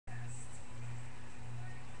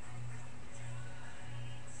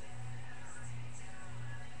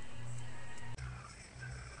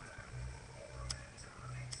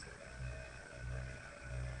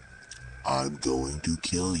I'm going to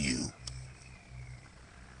kill you.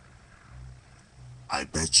 I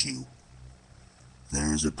bet you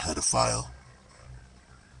there is a pedophile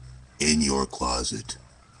in your closet.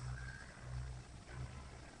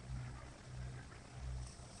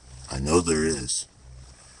 I know there is.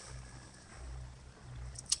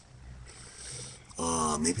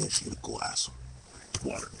 Maybe I should get a glass of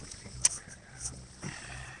water.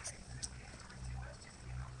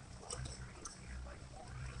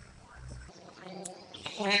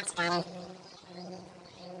 That's funny.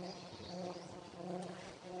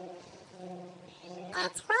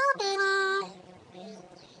 It's Robin.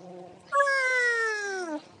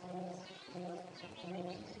 Wow.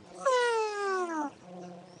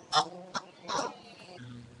 Wow.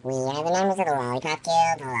 We are the members of the Lollipop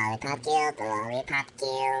Guild, the Lollipop Guild, the Lollipop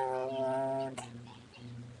Guild.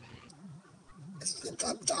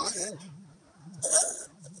 I'm dying.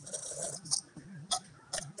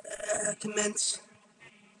 Commence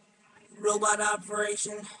robot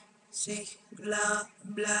operation. Say blah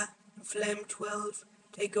blah. Flame 12.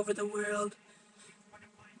 Take over the world.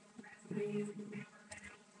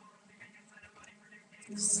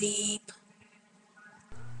 Zeep.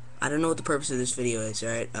 I don't know what the purpose of this video is,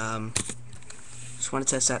 right? Just want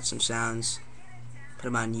to test out some sounds. Put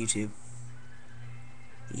them on YouTube.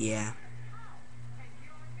 Yeah.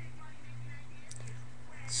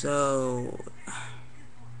 So,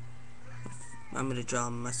 I'm gonna draw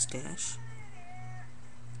a mustache.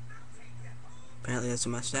 Apparently that's a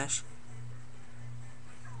mustache.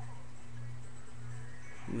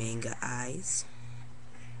 Manga eyes.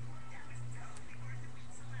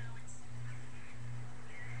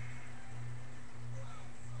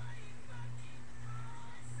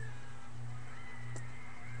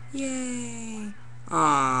 Yay!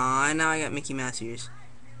 Aww, and now I got Mickey Mouse ears.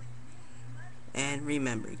 And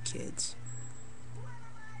remember, kids.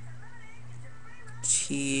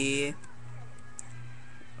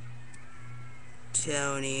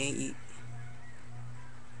 Tony,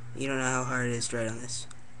 you don't know how hard it is to write on this.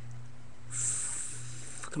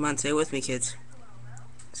 Come on, say it with me, kids.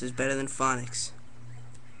 This is better than phonics.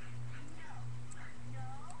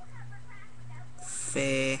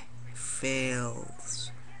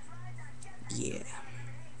 Fails. Yeah.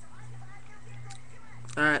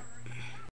 Alright.